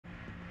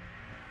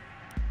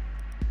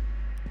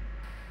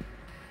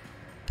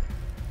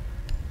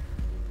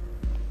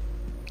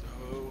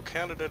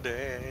Canada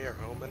Day, our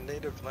home and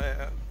native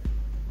land.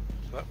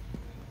 So,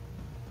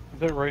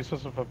 Is it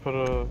racist if I put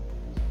a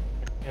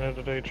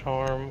Canada Day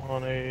charm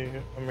on a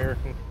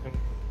American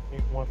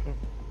weapon?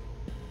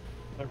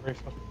 Is that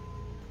racist?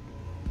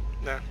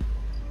 no.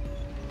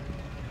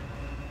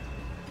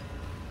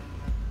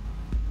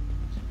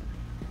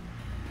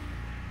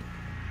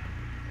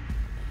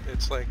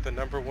 It's like the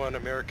 #1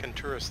 American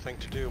tourist thing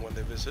to do when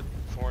they visit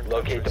foreign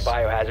countries. Locate the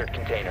biohazard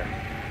container.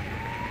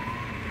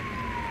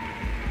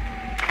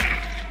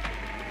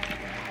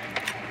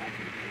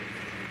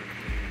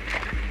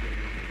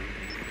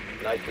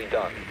 Nicely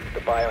done. The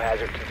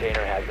biohazard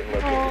container has been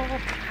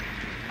located.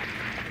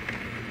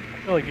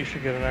 I feel like you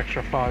should get an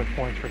extra 5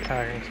 points for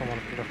tagging someone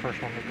if you're the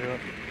first one to do it.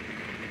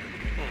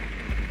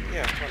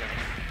 Yeah, why not?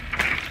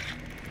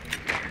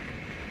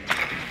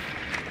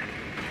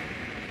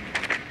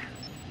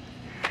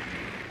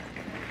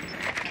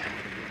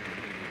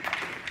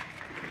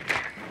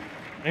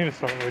 I need to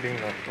start reading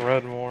the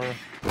thread more.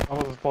 I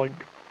was like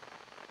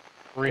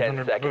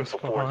 300 seconds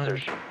posts before behind.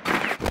 insertion.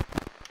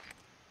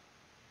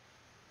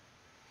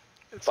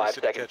 It's 5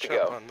 easy to seconds catch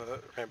to up go. on the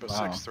Rainbow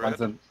Wow, Six thread.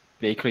 one's a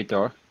bakery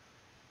door.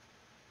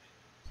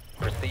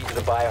 Proceed to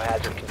the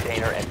biohazard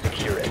container and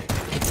secure it.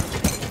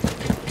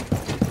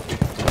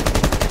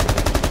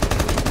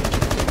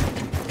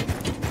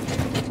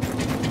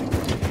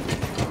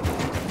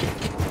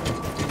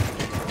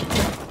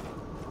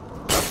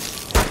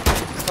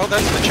 Oh,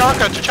 that's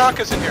T'Chaka!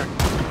 T'Chaka's in here!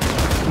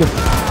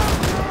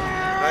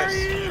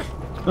 Nice.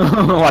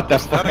 What the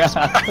fuck?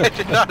 I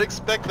did not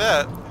expect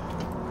that.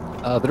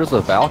 There's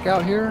a Valk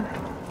out here.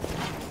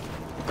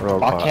 Or,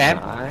 Valk cam?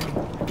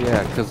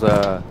 Yeah, because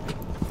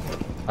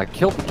I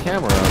killed the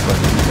camera, but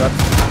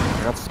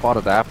I got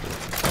spotted after.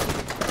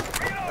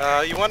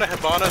 You want a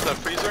Hibana, the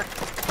freezer?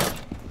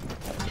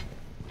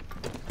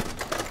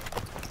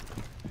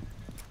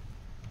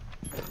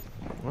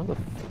 Where the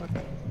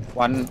fuck?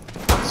 One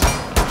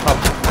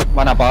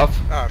one above.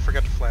 Ah, I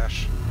forgot to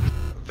flash.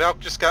 Valk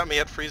just got me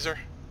at freezer.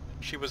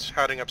 She was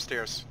hiding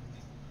upstairs.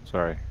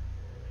 Sorry.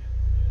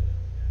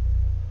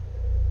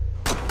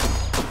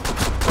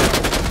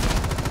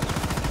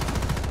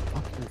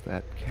 What is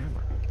that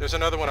camera? There's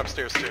another one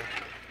upstairs too.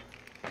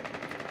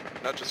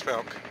 Not just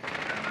Valk.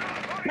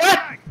 What?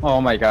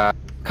 Oh my god.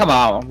 Come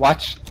on,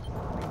 watch.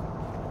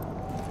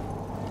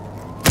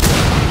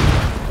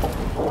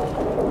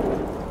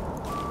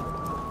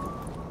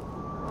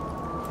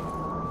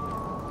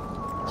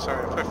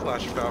 Sorry, if I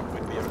flash Valk,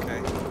 we'd be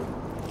okay.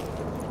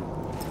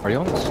 Are you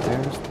on the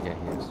stairs? Yeah,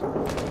 he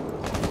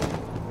is.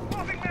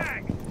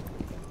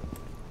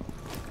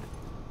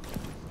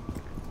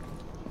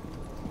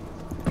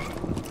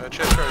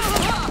 Chest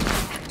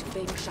charge.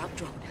 Bellum shock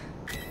drone.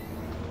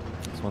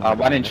 This one's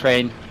One in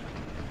train.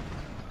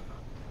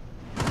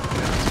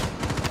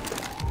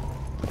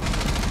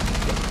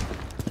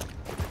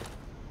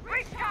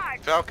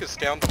 Valk is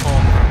down the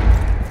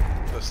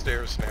hall from the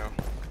stairs now.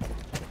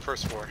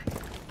 First floor.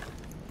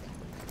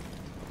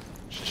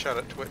 She shot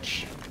at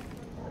Twitch.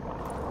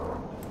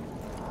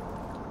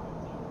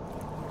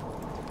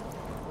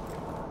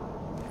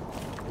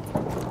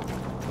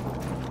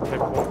 Hey,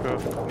 Polka,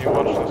 can you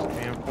watch this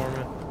cam for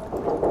me?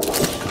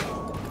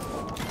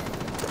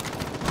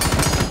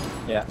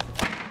 Yeah.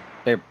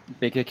 Hey,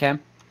 bakery cam.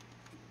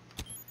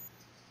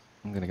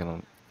 I'm gonna get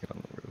on the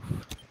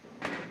roof.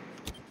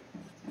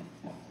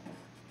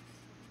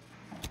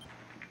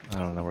 I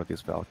don't know where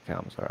these Valk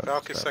cams are.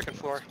 Valk is second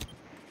floor.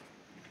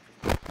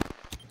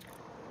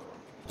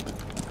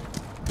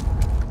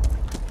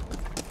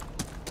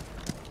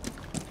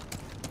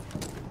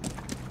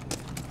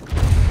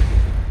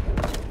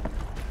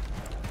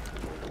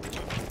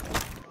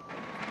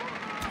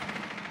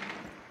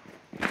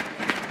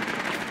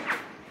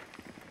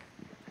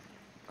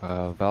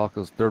 Valk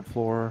is third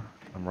floor.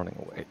 I'm running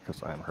away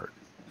because I am hurt.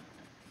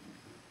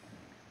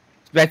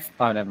 Let's.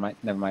 Oh, never mind.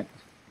 Never mind.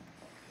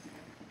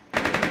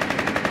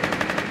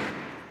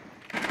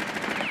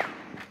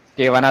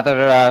 Do you want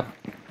another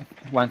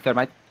one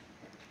thermite?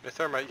 The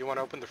thermite, you want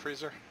to open the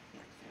freezer?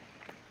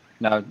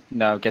 No,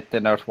 no. Get the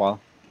north wall.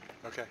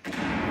 Okay.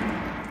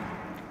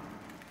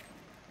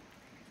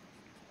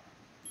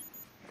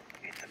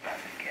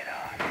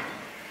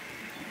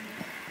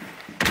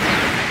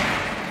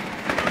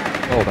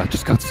 Oh, that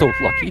just got so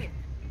lucky.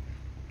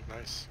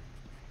 Nice.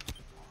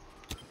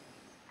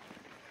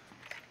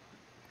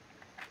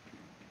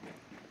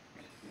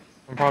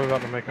 I'm probably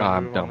about to make a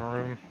I'm move on the done.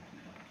 room.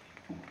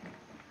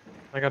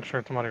 I got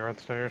sure somebody right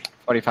stairs.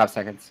 45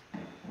 seconds.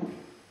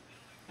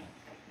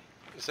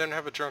 Does anyone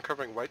have a drone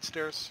covering white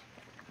stairs?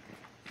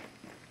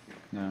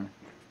 No.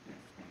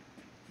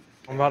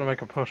 I'm about to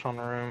make a push on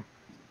the room.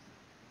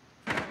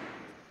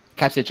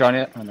 Catch it, join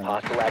it. Oh, no.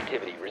 Hostile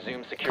activity.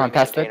 Resume securing the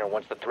Contested. container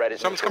once the threat is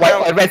Someone's neutralized.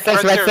 coming out. Red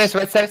stairs, red Red stairs,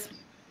 red stairs.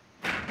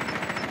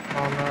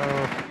 Oh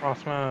no,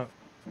 cross mat.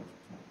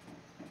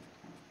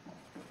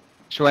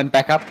 She went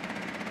back up.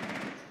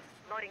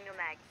 Loading new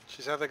mag.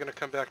 She's either going to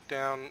come back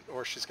down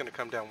or she's going to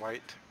come down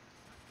white.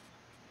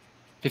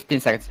 15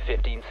 seconds.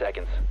 15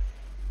 seconds.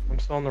 I'm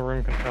still in the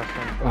room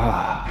contesting.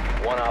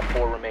 Ah. 1 op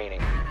 4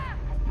 remaining.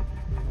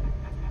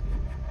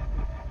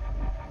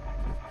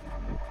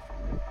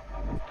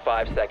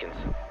 5 seconds.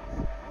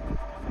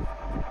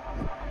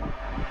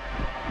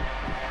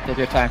 Take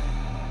your time.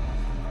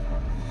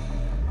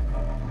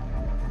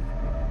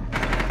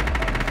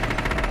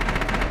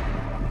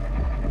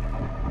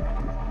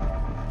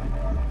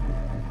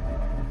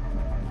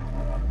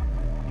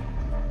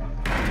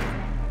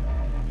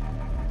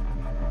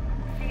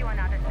 See you on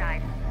the other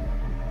side.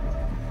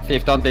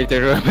 Steve, don't leave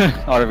the room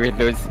or we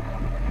lose.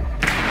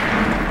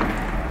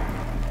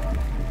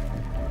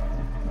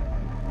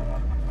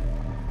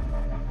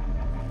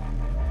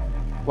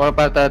 What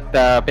about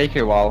that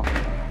bakery wall?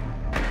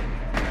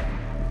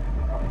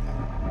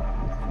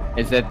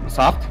 Is it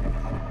soft?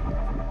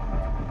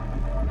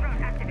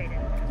 Drone activated.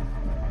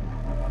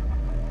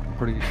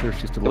 Pretty sure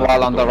she's still The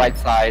wall on the right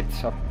side.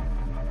 So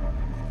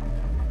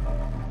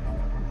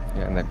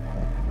Yeah, and then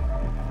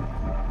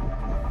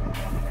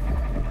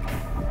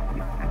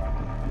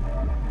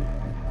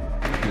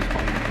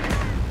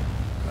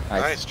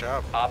Nice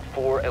job. Op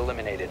 4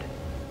 eliminated.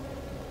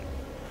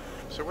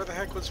 So where the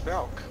heck was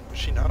Valk? Was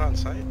she not on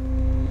site?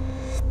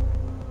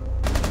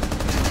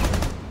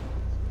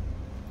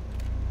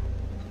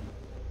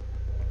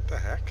 What the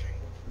heck?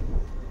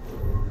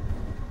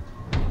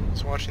 I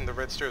was watching the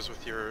red stairs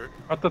with your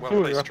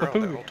well-placed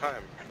drone the whole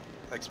time.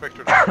 I expect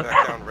her to come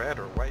back down red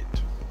or white.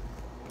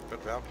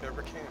 But Valk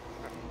never came.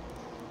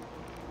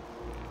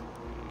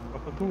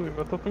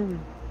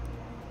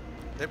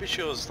 Maybe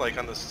she was like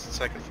on the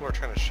second floor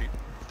trying to shoot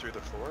through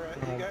the floor at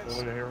you guys?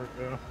 Boy, here we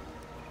go.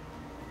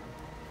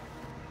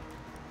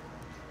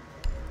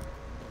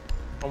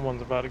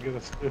 Someone's about to get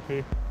a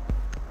stiffy.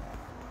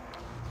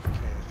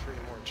 Okay, 3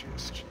 more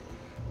GSG.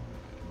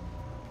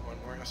 1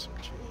 more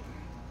SMG.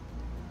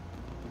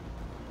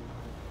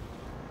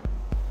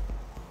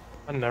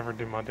 I never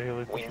do my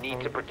daily. We need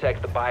to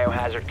protect the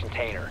biohazard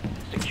container.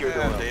 Secure the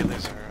room.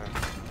 Dailies are...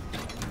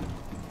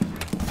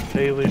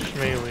 Daily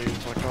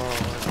schmaleys, like oh,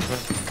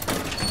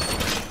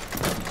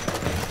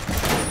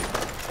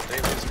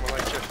 Dailies more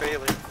like Jeff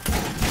Bailey.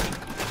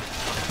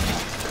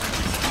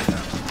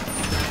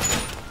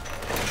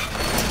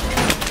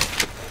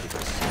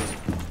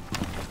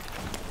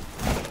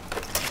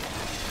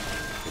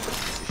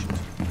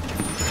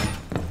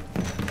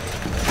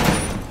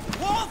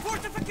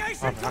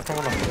 how come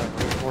when I put that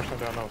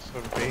reinforcement down, that was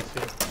so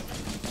basic?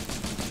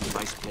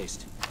 Device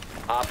placed.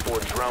 Op 4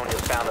 drone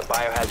has found the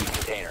biohazard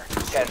container.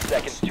 10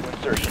 seconds to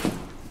insertion.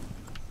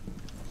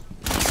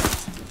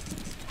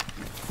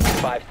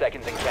 5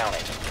 seconds and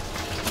counting.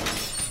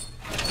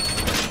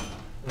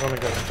 I'm gonna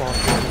go spawn in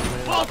a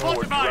minute. Op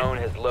 4 drone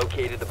has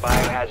located the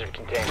biohazard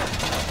container.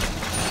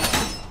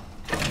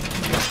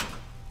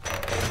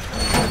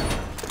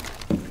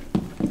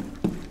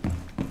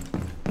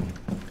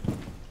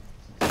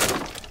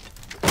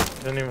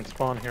 Didn't even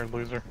spawn here,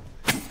 loser.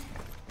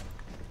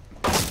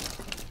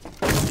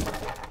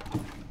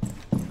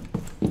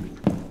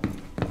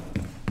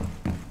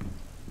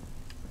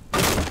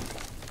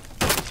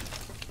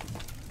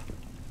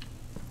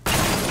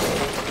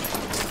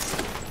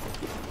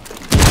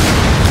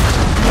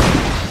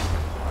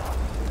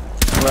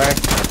 where?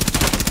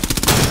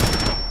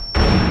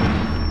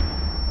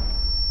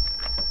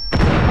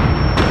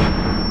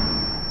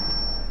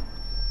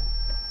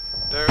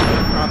 They're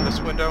on this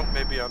window,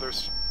 maybe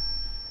others.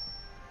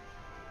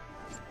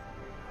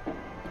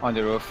 On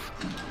the roof.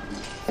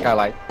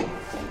 Skylight.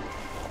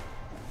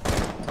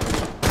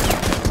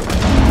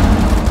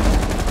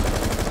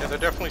 Yeah, they're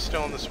definitely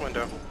still in this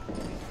window.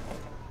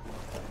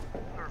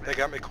 They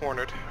got me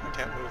cornered. I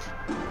can't move.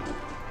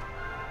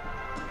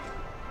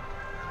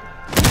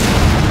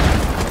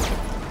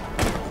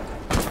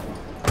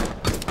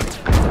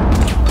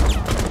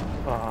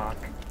 Fuck.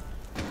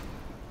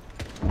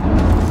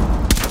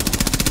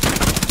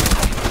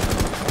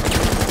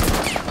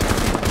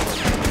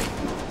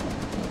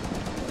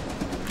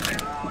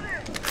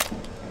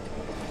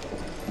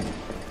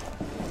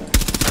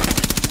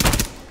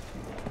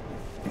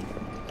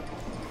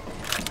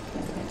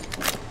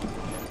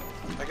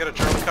 I got a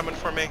drone coming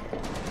for me.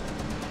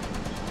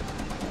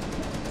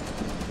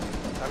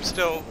 I'm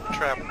still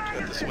trapped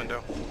at this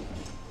window.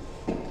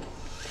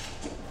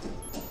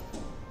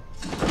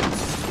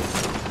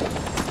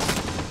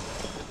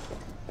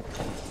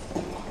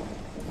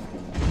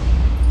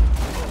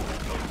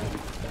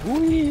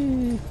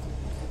 Whee!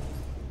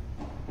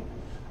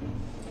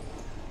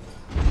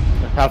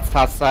 That's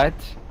outside.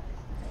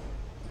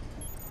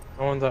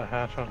 No one's at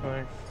hatch, I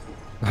think.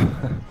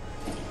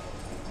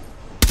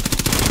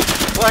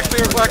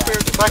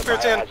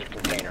 Blackbeard's in. Biohazard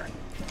container.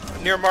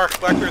 Near Mark,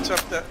 Blackbeard's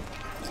up there.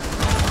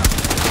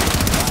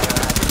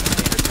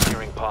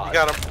 Securing pod. You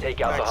got him.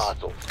 Take out the Thanks.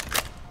 hostiles.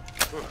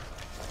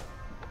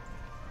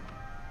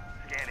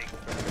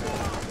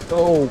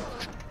 Oh,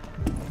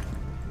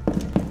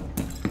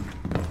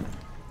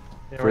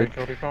 Yeah, where you Fridge.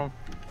 killed you from?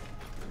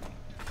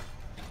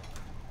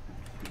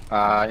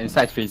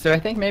 Inside freezer, I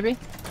think, maybe?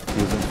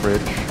 he was in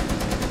fridge.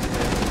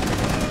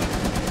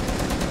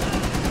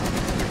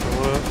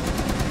 Blew it.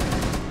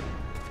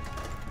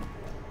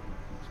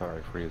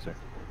 Sorry, freezer.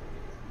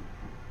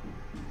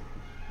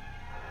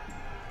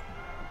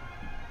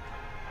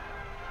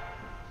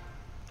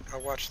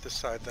 I'll watch this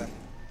side then.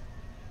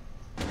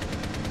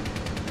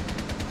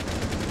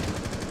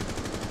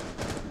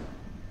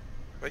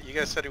 But you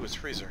guys said he was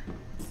freezer.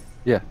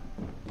 Yeah.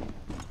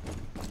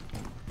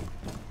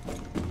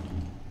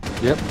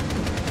 Yep.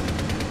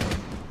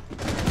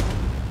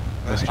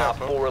 Nice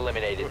job, Op 4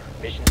 eliminated.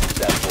 Mission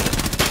successful.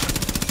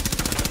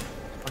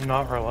 I'm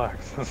not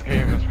relaxed. This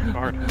game is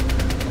retarded.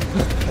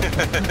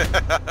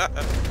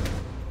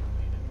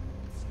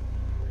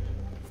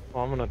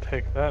 Well, I'm gonna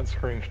take that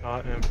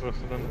screenshot and post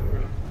it under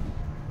it.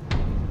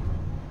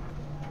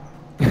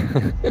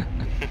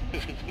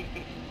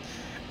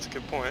 That's a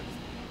good point.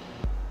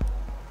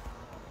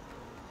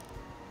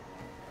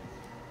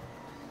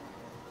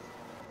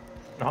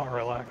 Not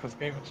relaxed. This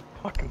game is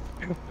fucking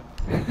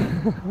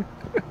stupid.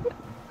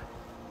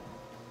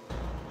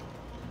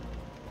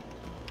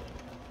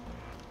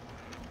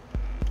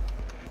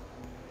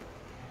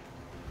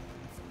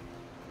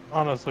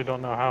 Honestly,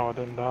 don't know how I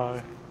didn't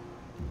die.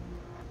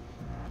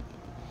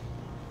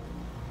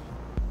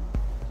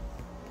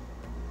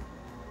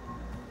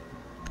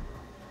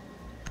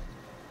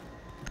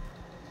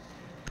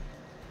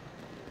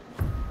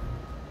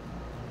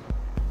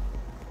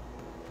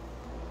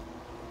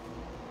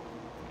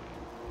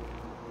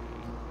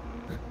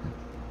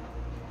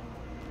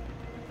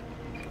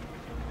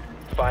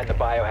 Find the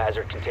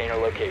biohazard container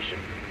location.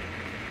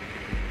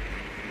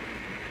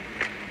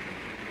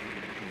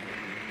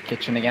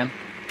 Kitchen again.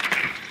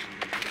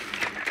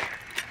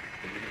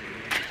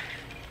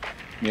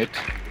 Mute.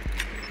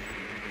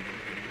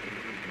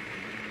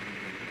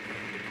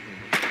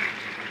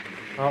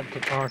 Up to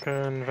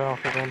talking,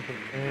 Valk is on to the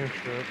same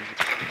shit.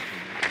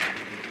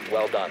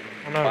 Well done.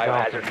 Oh, no,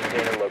 Biohazard Valk.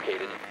 container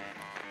located.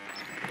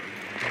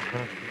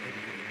 Okay.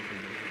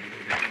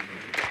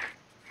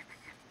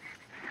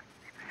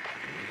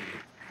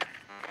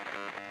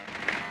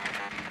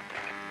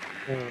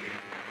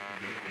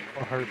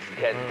 What hurts?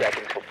 10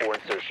 seconds before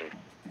insertion.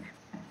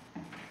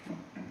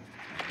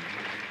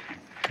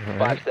 All 5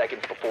 right.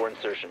 seconds before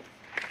insertion.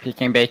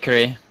 Peking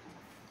Bakery.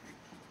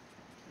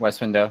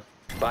 West window.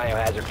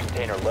 Biohazard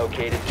container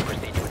located.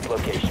 Proceed to its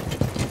location.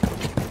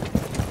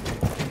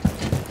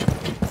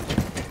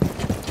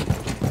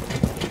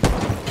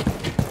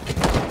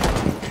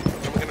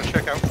 I'm gonna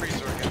check out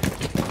freezer again.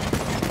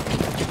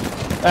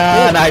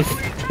 Ah, nice.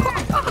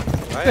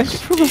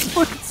 Nice. For the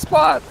fucking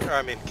spot.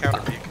 I mean,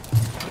 counter peek.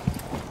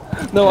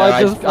 No,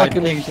 I just I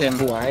fucking pinged him.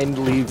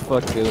 blindly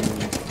fucking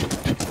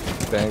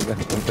banged that.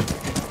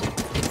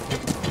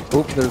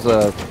 Oop, there's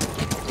a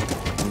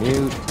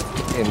mute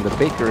in the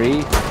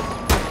bakery.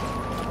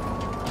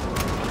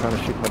 Trying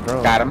to shoot my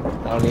drone. Got him.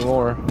 Not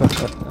anymore.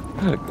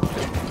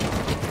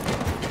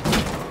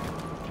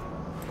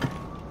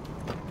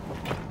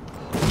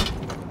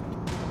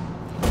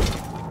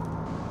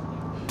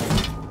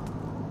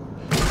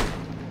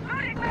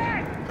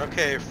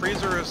 Okay,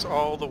 freezer is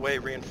all the way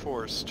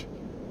reinforced.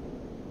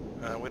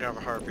 We don't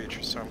have a hard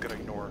breacher, so I'm gonna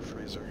ignore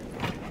freezer.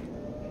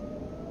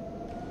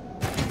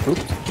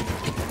 Oops.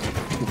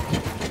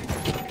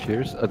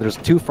 Cheers. There's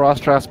 2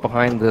 frost traps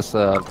behind this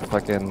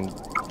fucking,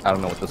 I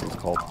don't know what this is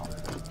called.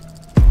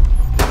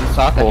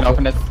 Soft, I can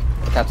open it.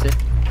 Capsy.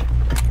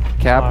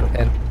 Cap I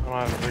and don't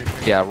have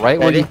reach. yeah, right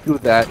where Ready? you threw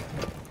that.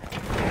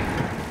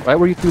 Right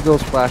where you threw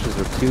those flashes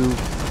are 2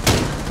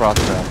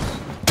 frost traps.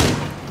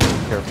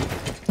 Careful.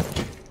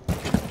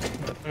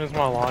 As soon as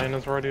my line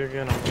is ready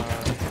again, I'm gonna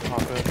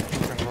pop it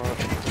and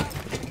rush.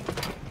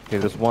 Okay,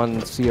 there's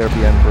one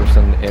CRBN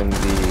person in the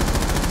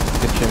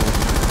kitchen,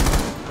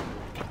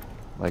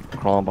 like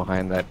crawling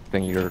behind that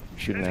thing you're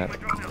shooting at.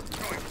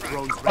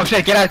 Oh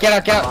shit, get out, get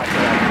out, get out!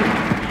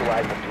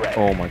 Neutralize the threat.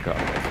 Oh my god.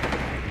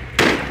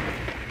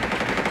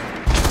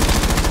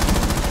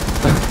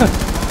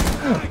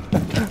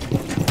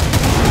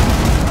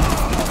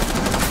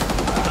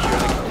 Secure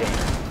the container.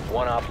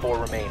 1 Op 4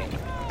 remaining.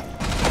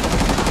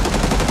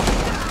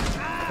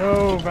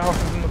 Oh, Valk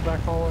is in the back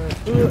hallway.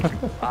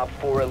 Op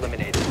 4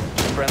 eliminated.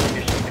 Friendly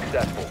mission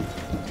successful.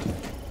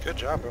 Good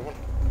job, everyone.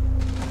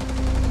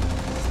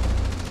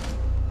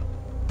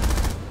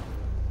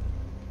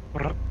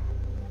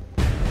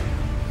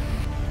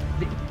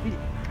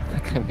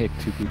 That guy made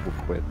 2 people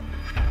quit.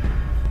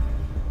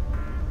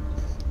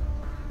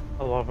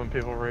 I love when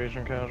people rage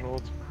in casual.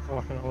 It's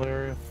fucking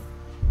hilarious.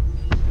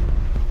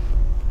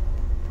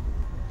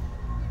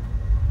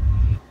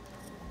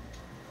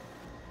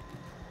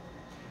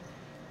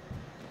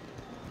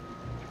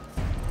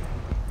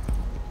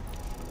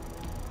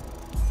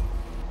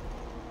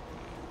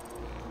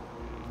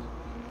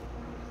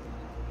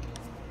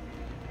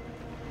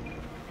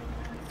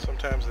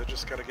 Sometimes I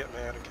just gotta get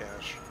me out of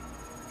cash.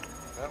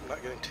 Well, I'm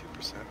not getting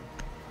 2%.